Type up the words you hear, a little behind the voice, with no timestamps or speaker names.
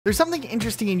There's something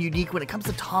interesting and unique when it comes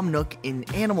to Tom Nook in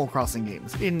Animal Crossing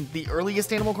games. In the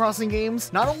earliest Animal Crossing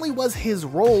games, not only was his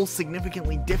role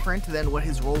significantly different than what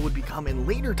his role would become in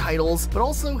later titles, but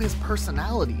also his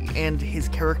personality and his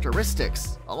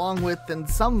characteristics, along with, in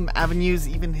some avenues,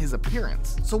 even his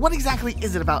appearance. So what exactly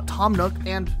is it about Tom Nook,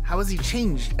 and how has he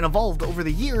changed and evolved over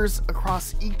the years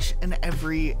across each and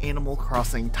every Animal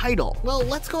Crossing title? Well,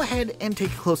 let's go ahead and take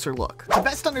a closer look. To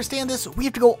best understand this, we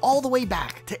have to go all the way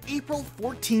back to April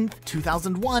 14th,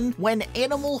 2001, when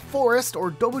Animal Forest,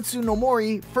 or Dobutsu no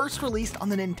Mori, first released on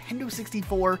the Nintendo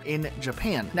 64 in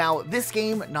Japan. Now, this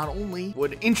game not only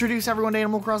would introduce everyone to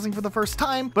Animal Crossing for the first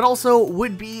time, but also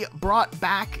would be brought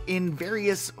back in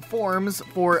various forms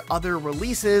for other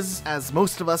releases, as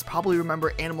most of us probably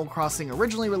remember Animal Crossing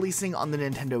originally releasing on the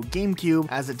Nintendo GameCube,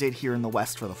 as it did here in the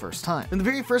West for the first time. In the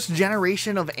very first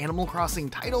generation of Animal Crossing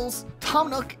titles, Tom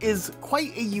Nook is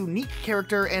quite a unique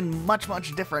character and much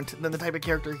different than the type of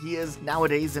character he is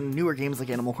nowadays in newer games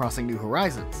like Animal Crossing New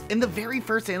Horizons. In the very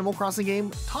first Animal Crossing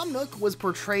game, Tom Nook was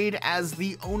portrayed as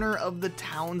the owner of the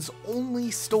town's only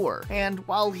store, and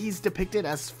while he's depicted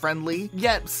as friendly,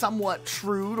 yet somewhat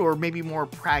shrewd or maybe more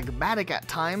pragmatic at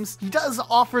times, he does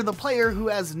offer the player who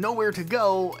has nowhere to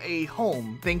go a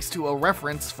home, thanks to a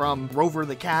reference from Rover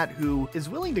the cat, who is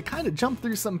willing to kind of jump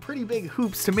through some pretty big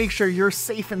hoops to make sure you're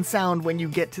safe and sound when you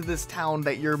get to this town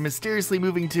that you're mysteriously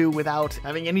moving to without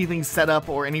having anything set up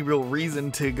or any real reason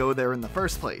to go there in the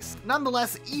first place.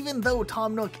 Nonetheless, even though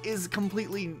Tom Nook is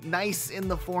completely nice in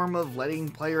the form of letting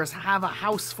players have a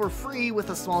house for free with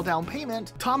a small down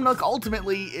payment, Tom Nook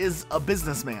ultimately is a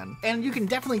businessman. And you can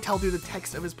definitely tell through the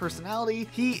text of his personality,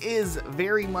 he is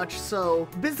very much so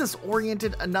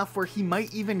business-oriented enough where he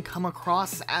might even come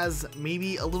across as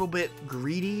maybe a little bit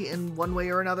greedy in one way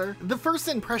or another. The first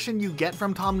impression you get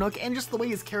from Tom Nook, and just the way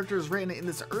his character is written in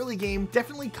this early game,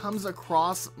 definitely comes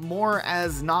across more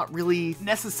as not really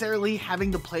necessarily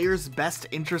having the player's best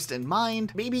interest in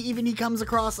mind. Maybe even he comes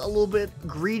across a little bit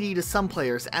greedy to some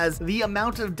players, as the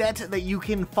amount of debt that you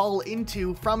can fall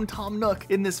into from Tom Nook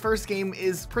in this first game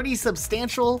is pretty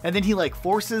substantial, and then he like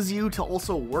forces you to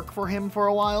also work for him for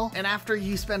a while, and after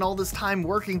you spend all this time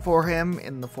working for him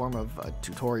in the form of a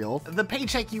tutorial, the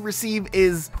paycheck you receive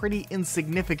is pretty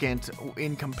insignificant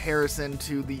in comparison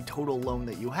to the total loan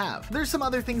that you have. There's some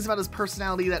other things about his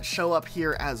personality that show up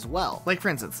here as well. Like, for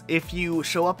instance, if you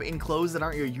show up in clothes that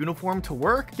aren't your uniform to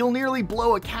work, he'll nearly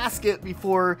blow a casket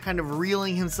before kind of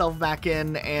reeling himself back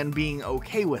in and being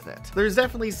okay with it. There's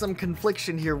definitely some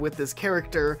confliction here with this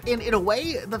character, and in a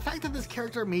way, the fact that this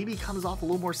character maybe comes off a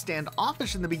little more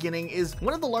standoffish in the beginning is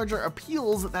one of the larger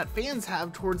appeals that fans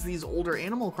have towards these older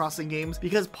Animal Crossing games,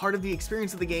 because part of the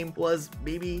experience of the game was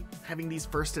maybe having these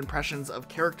first impressions of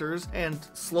characters, and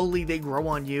slowly they grow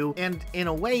on you, and in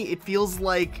a way, it feels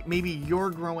like maybe you're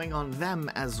growing on them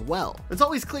as well. It's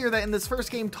always clear that in this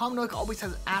first game, Tom Nook always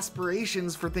has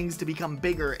aspirations for things to become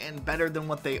bigger and better than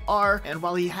what they are, and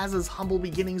while he has his humble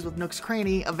beginnings with Nook's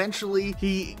Cranny, eventually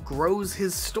he grows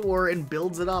his store and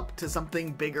builds it up to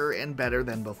something bigger and better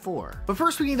than before. But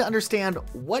first we need to understand,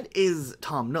 what is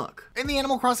Tom Nook? In the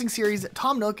Animal Crossing series,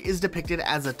 Tom Nook is depicted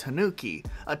as a tanuki,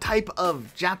 a type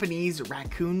of Japanese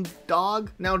raccoon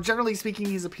dog. Now, generally speaking,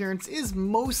 his appearance is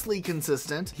mostly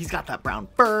consistent. He's got that brown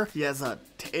fur, he has a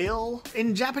tail.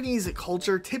 In Japanese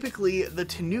culture, typically the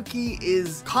tanuki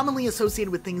is commonly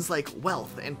associated with things like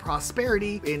wealth and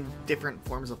prosperity in different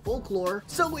forms of folklore,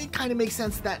 so it kind of makes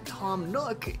sense that Tom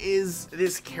Nook is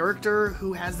this character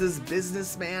who has this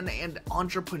businessman and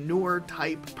entrepreneur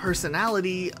type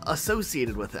personality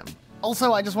associated with him.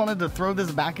 Also, I just wanted to throw this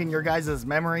back in your guys'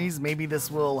 memories. Maybe this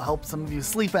will help some of you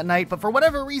sleep at night, but for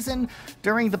whatever reason,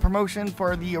 during the promotion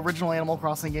for the original Animal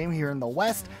Crossing game here in the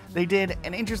West, they did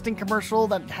an interesting commercial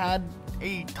that had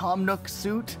a Tom Nook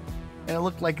suit, and it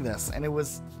looked like this, and it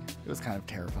was kind of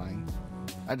terrifying.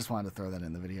 I just wanted to throw that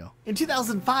in the video. In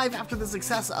 2005, after the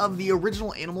success of the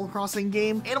original Animal Crossing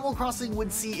game, Animal Crossing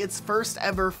would see its first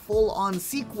ever full-on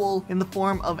sequel in the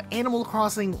form of Animal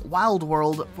Crossing Wild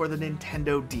World for the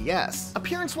Nintendo DS.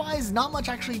 Appearance-wise, not much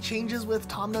actually changes with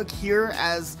Tom Nook here,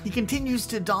 as he continues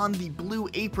to don the blue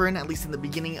apron, at least in the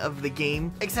beginning of the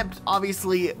game, except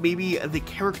obviously maybe the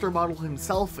character model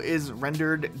himself is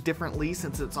rendered differently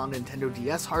since it's on Nintendo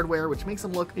DS hardware, which makes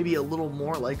him look maybe a little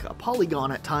more like a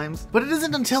polygon at times. But it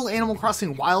isn't until Animal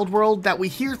Crossing Wild World that we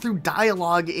hear through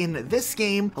dialogue in this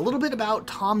game a little bit about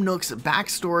Tom Nook's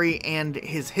backstory and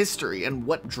his history and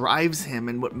what drives him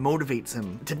and what motivates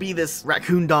him to be this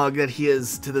raccoon dog that he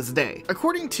is to this day.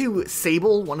 According to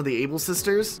Sable, one of the Able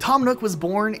sisters, Tom Nook was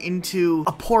born into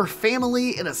a poor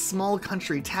family in a small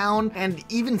country town and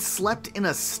even slept in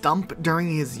a stump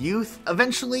during his youth.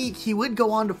 Eventually, he would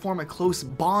go on to form a close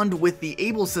bond with the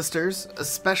Able sisters,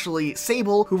 especially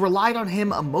Sable, who relied on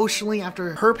him emotionally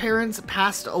after her parents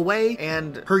passed away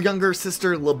and her younger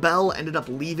sister LaBelle ended up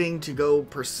leaving to go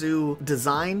pursue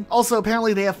design. Also,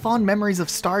 apparently they have fond memories of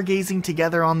stargazing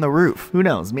together on the roof. Who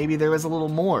knows, maybe there was a little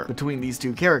more between these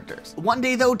two characters. One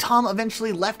day though, Tom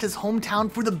eventually left his hometown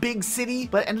for the big city,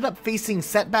 but ended up facing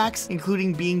setbacks,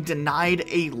 including being denied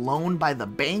a loan by the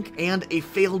bank and a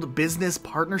failed business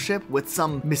partnership with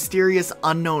some mysterious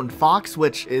unknown fox,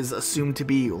 which is assumed to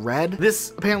be Red.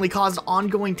 This apparently caused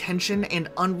ongoing tension and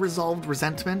unresolved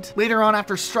resentment. Later on,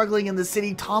 after struggling in the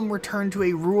city, Tom returned to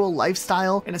a rural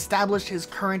lifestyle and established his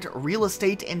current real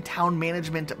estate and town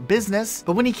management business.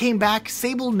 But when he came back,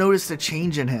 Sable noticed a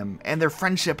change in him, and their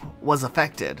friendship was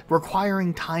affected,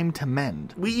 requiring time to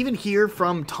mend. We even hear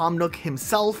from Tom Nook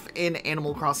himself in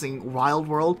Animal Crossing Wild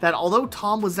World that although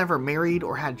Tom was never married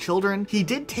or had children, he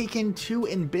did take in two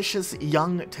ambitious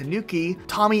young Tanuki,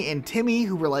 Tommy and Timmy,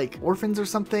 who were like orphans or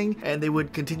something, and they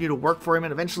would continue to work for him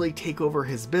and eventually take over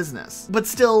his business. But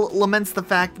still laments the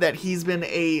fact that he's been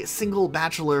a single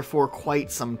bachelor for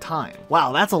quite some time.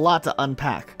 Wow, that's a lot to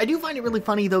unpack. I do find it really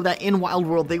funny though that in Wild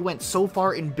World they went so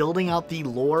far in building out the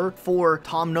lore for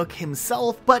Tom Nook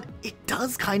himself, but it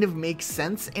does kind of make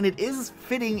sense and it is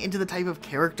fitting into the type of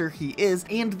character he is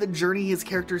and the journey his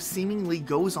character seemingly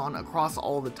goes on across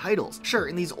all the titles. Sure,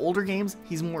 in these older games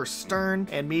he's more stern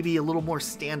and maybe a little more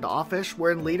standoffish,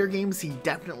 where in later games he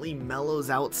definitely mellows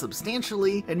out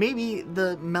substantially, and maybe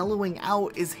the mellowing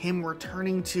out is him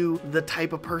returning to the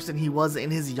type of person he was in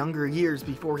his younger years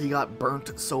before he got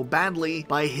burnt so badly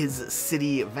by his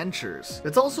city ventures.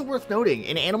 It's also worth noting,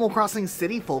 in Animal Crossing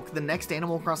City Folk, the next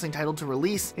Animal Crossing title to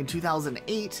release in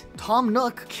 2008, Tom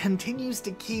Nook continues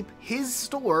to keep his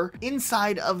store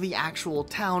inside of the actual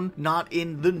town, not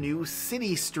in the new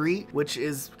city street, which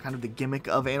is kind of the gimmick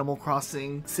of Animal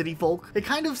Crossing City Folk. It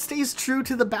kind of stays true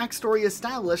to the backstory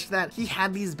established that he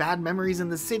had these bad memories in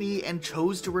the city and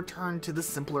chose to return to the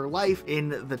simpler life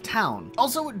in the town.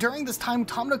 Also, during this time,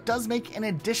 Tom Nook does make an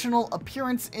additional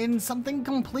appearance in something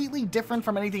completely different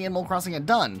from anything Animal Crossing had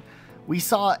done. We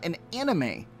saw an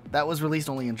anime that was released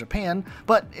only in Japan,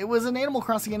 but it was an Animal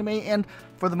Crossing anime, and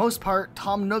for the most part,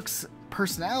 Tom Nook's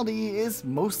personality is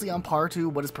mostly on par to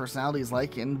what his personality is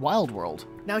like in Wild World.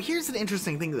 Now here's an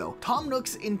interesting thing though. Tom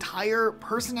Nook's entire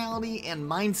personality and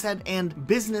mindset and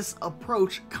business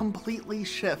approach completely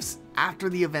shifts after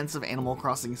the events of Animal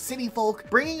Crossing City Folk,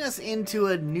 bringing us into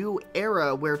a new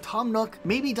era where Tom Nook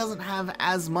maybe doesn't have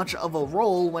as much of a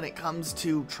role when it comes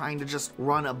to trying to just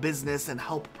run a business and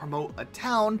help promote a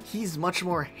town. He's much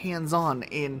more hands-on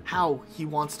in how he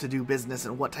wants to do business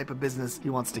and what type of business he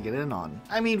wants to get in on.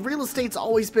 I mean, real estate's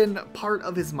always been part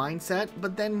of his mindset,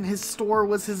 but then his store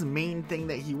was his main thing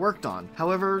that he worked on.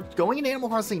 However, going into Animal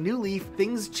Crossing New Leaf,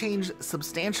 things change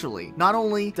substantially. Not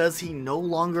only does he no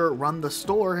longer run the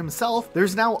store himself,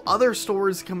 there's now other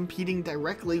stores competing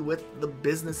directly with the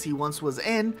business he once was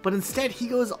in, but instead he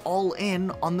goes all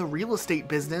in on the real estate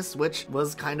business, which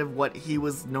was kind of what he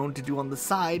was known to do on the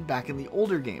side back in the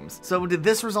older games. So did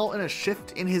this result in a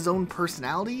shift in his own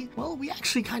personality? Well, we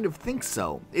actually kind of think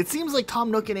so. It seems like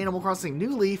Tom Nook in Animal Crossing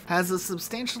New Leaf has a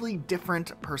substantially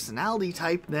different personality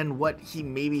type than what he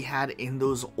maybe had in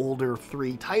those older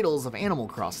 3 titles of Animal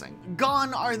Crossing.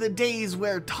 Gone are the days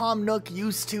where Tom Nook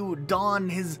used to don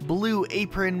his blue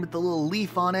apron with the little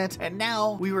leaf on it, and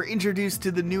now we were introduced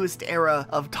to the newest era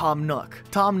of Tom Nook.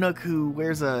 Tom Nook who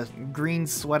wears a green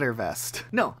sweater vest.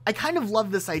 No, I kind of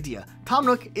love this idea. Tom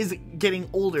Nook is getting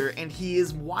older and he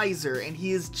is wiser and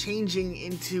he is changing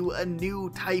into a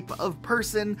new type of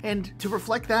person, and to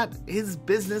reflect that, his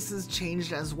business has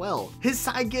changed as well. His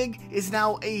side gig is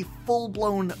now a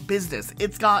full-blown business.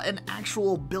 It's got an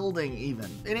actual building even.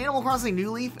 In Animal Crossing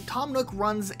New Leaf, Tom Nook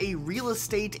runs a real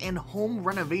estate and home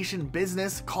renovation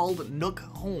business called Nook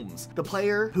Homes. The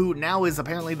player, who now is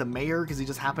apparently the mayor because he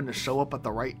just happened to show up at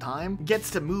the right time, gets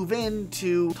to move in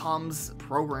to Tom's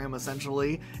program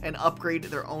essentially and upgrade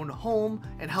their own home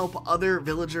and help other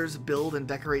villagers build and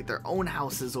decorate their own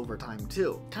houses over time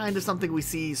too. Kind of something we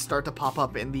see start to pop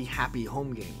up in the Happy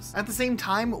Home games. At the same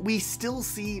time, we still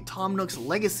see Tom Nook's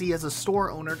legacy as a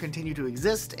store owner continue to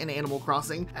exist in Animal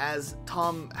Crossing, as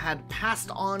Tom had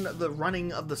passed on the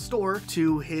running of the store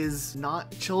to his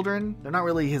not children. They're not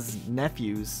really his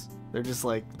nephews. They're just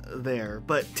like there,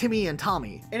 but Timmy and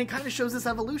Tommy. And it kind of shows this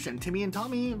evolution. Timmy and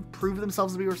Tommy prove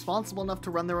themselves to be responsible enough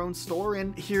to run their own store,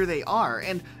 and here they are.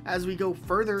 And as we go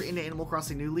further into Animal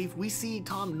Crossing New Leaf, we see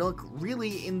Tom Nook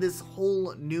really in this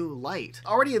whole new light.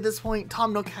 Already at this point,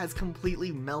 Tom Nook has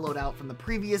completely mellowed out from the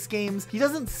previous games. He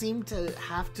doesn't seem to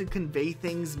have to convey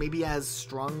things maybe as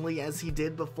strongly as he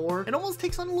did before. It almost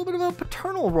takes on a little bit of a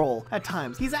paternal role at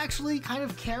times. He's actually kind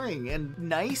of caring and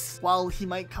nice, while he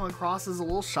might come across as a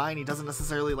little shy and he doesn't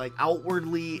necessarily like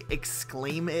outwardly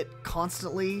exclaim it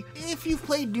constantly. If you've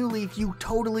played New Leaf, you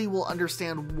totally will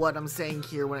understand what I'm saying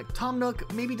here when Tom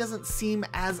Nook maybe doesn't seem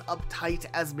as uptight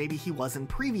as maybe he was in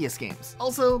previous games.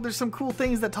 Also, there's some cool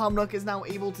things that Tom Nook is now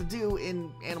able to do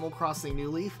in Animal Crossing New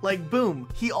Leaf. Like, boom,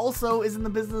 he also is in the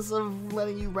business of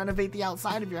letting you renovate the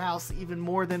outside of your house even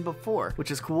more than before,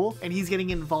 which is cool. And he's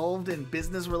getting involved in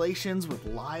business relations with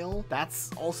Lyle.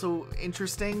 That's also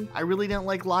interesting. I really didn't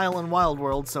like Lyle in Wild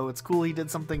World, so it's cool he did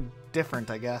something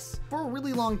different, I guess. For a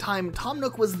really long time, Tom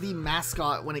Nook was the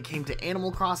mascot when it came to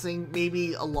Animal Crossing,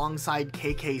 maybe alongside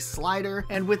KK Slider,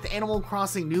 and with Animal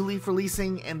Crossing New Leaf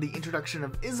releasing and the introduction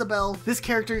of Isabelle, this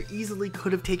character easily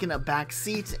could have taken a back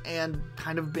seat and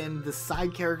kind of been the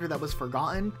side character that was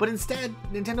forgotten, but instead,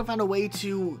 Nintendo found a way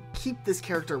to keep this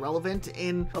character relevant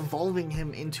in evolving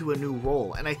him into a new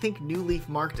role, and I think New Leaf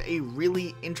marked a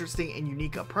really interesting and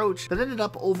unique approach that ended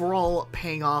up overall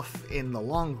paying off in the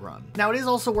long run. Now, it is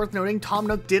also worth noting Tom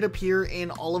Nook did appear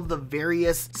in all of the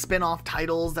various spin-off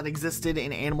titles that existed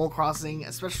in Animal Crossing,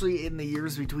 especially in the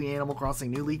years between Animal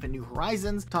Crossing New Leaf and New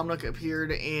Horizons. Tom Nook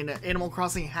appeared in Animal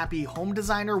Crossing Happy Home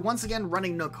Designer, once again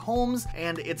running Nook Homes,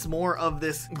 and it's more of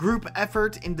this group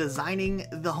effort in designing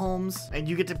the homes, and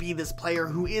you get to be this player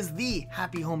who is the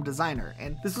Happy Home Designer,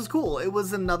 and this was cool. It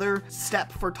was another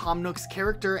step for Tom Nook's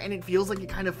character, and it feels like it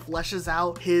kind of fleshes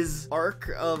out his arc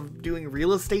of doing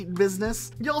real estate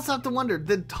business. You also have to wonder,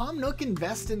 did Tom Nook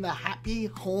invest in the Happy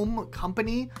Home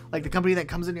company, like the company that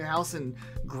comes in your house and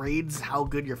grades how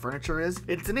good your furniture is?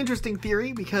 It's an interesting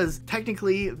theory because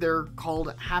technically they're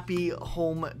called Happy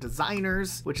Home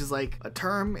Designers, which is like a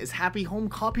term. Is Happy Home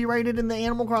copyrighted in the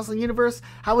Animal Crossing universe?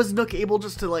 How is Nook able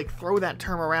just to like throw that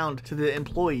term around to the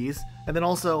employees? And then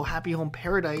also Happy Home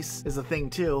Paradise is a thing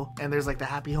too, and there's like the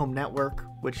Happy Home Network,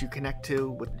 which you connect to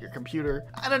with your computer.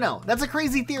 I don't know, that's a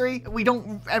crazy theory. We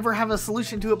don't ever have a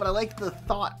solution to it, but I like the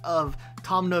thought of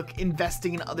Tom Nook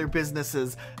investing in other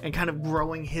businesses and kind of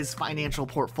growing his financial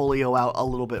portfolio out a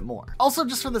little bit more. Also,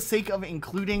 just for the sake of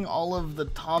including all of the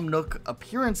Tom Nook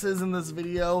appearances in this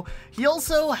video, he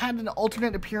also had an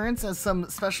alternate appearance as some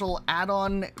special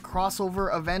add-on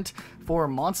crossover event for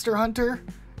Monster Hunter,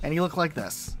 and he looked like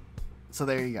this. So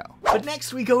there you go. But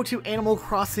next we go to Animal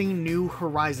Crossing New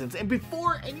Horizons. And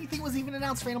before anything was even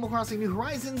announced for Animal Crossing New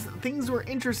Horizons, things were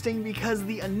interesting because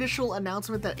the initial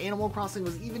announcement that Animal Crossing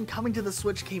was even coming to the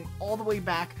Switch came all the way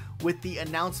back with the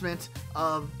announcement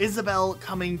of Isabelle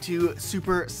coming to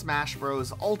Super Smash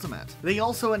Bros. Ultimate. They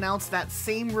also announced that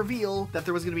same reveal that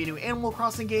there was going to be a new Animal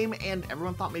Crossing game, and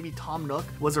everyone thought maybe Tom Nook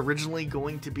was originally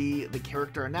going to be the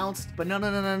character announced, but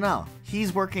no.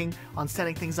 He's working on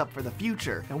setting things up for the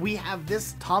future, and we have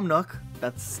this Tom Nook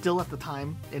that's still at the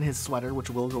time in his sweater, which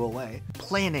will go away,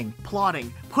 planning,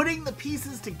 plotting, putting the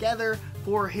pieces together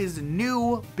for his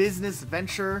new business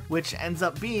venture, which ends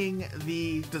up being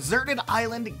the Deserted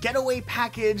Island Getaway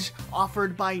Package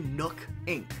offered by Nook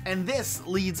Inc. And this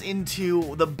leads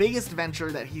into the biggest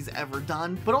venture that he's ever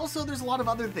done, but also there's a lot of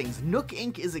other things. Nook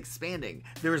Inc. is expanding.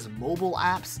 There's mobile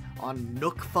apps on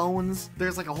Nook phones.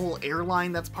 There's like a whole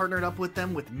airline that's partnered up with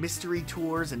them with mystery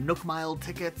tours and Nook Mile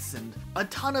tickets and a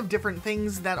ton of different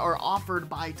things that are offered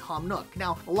by Tom Nook.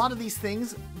 Now, a lot of these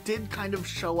things did kind of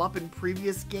show up in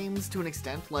previous games to an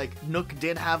extent, like Nook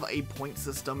did have a point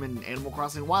system in Animal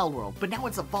Crossing Wild World, but now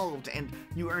it's evolved and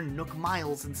you earn Nook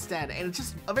Miles instead, and it's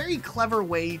just a very clever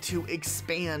way to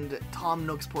expand Tom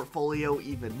Nook's portfolio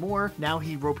even more. Now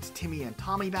he roped Timmy and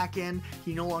Tommy back in.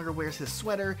 He no longer wears his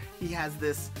sweater. He has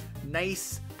this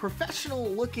nice professional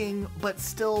looking but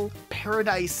still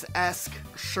paradise-esque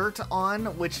shirt on,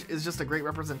 which is just a great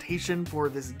representation for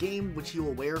this game, which he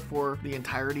will wear for the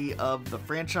entirety of the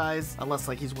franchise, unless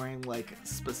like he's wearing like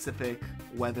specific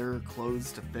weather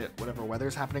clothes to fit whatever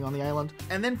weather's happening on the island.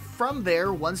 And then from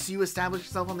there, once you establish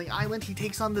yourself on the island, he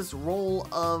takes on this role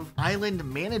of island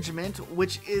management,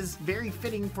 which is very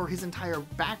fitting for his entire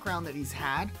background that he's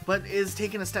had, but is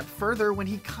taken a step further when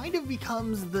he kind of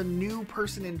becomes the new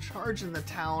person in charge in the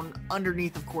town down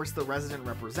underneath, of course, the resident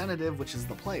representative, which is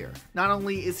the player. Not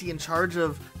only is he in charge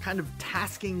of kind of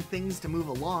tasking things to move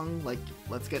along, like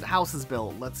let's get houses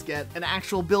built, let's get an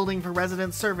actual building for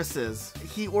resident services.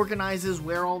 He organizes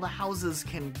where all the houses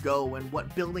can go and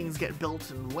what buildings get built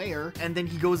and where, and then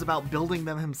he goes about building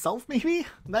them himself, maybe?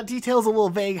 That detail's a little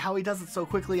vague. How he does it so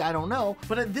quickly, I don't know.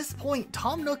 But at this point,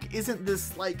 Tom Nook isn't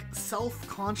this like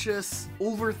self-conscious,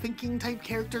 overthinking type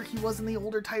character he was in the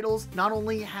older titles. Not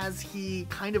only has he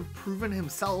kind of proven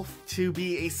himself to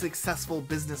be a successful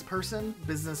business person,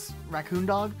 business raccoon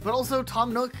dog, but also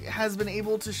Tom Nook has been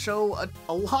able to show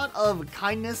a lot of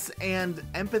kindness and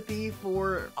empathy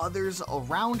for others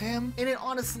around him. And it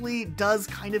honestly does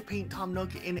kind of paint Tom Nook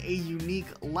in a unique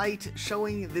light,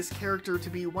 showing this character to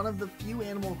be one of the few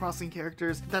Animal Crossing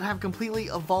characters that have completely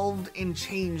evolved and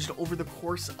changed over the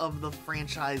course of the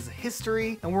franchise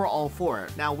history, and we're all for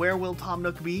it. Now, where will Tom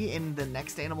Nook be in the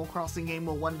next Animal Crossing game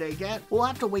we'll one day get? We'll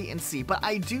have to wait and see, but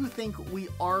I do think we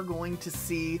are going to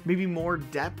see maybe more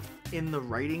depth in the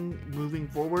writing moving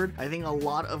forward. I think a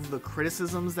lot of the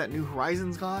criticisms that New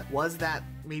Horizons got was that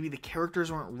maybe the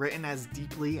characters weren't written as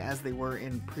deeply as they were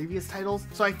in previous titles.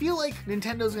 So I feel like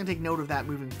Nintendo's gonna take note of that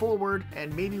moving forward,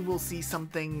 and maybe we'll see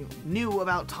something new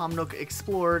about Tom Nook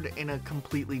explored in a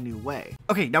completely new way.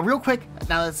 Okay, now real quick,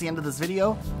 now that's the end of this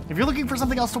video, if you're looking for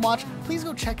something else to watch, please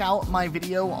go check out my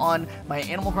video on my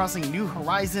Animal Crossing New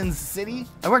Horizons city.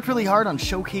 I worked really hard on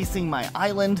showcasing my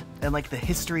island and like the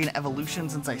history and evolution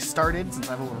since I started, since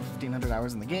I have over 1,500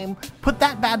 hours in the game. Put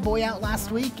that bad boy out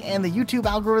last week, and the YouTube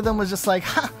algorithm was just like,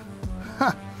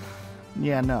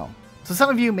 yeah, no. So some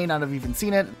of you may not have even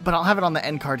seen it, but I'll have it on the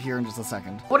end card here in just a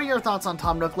second. What are your thoughts on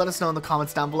Tom Nook? Let us know in the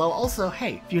comments down below. Also,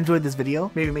 hey, if you enjoyed this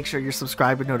video, maybe make sure you're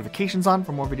subscribed with notifications on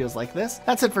for more videos like this.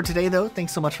 That's it for today, though.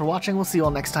 Thanks so much for watching. We'll see you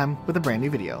all next time with a brand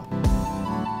new video.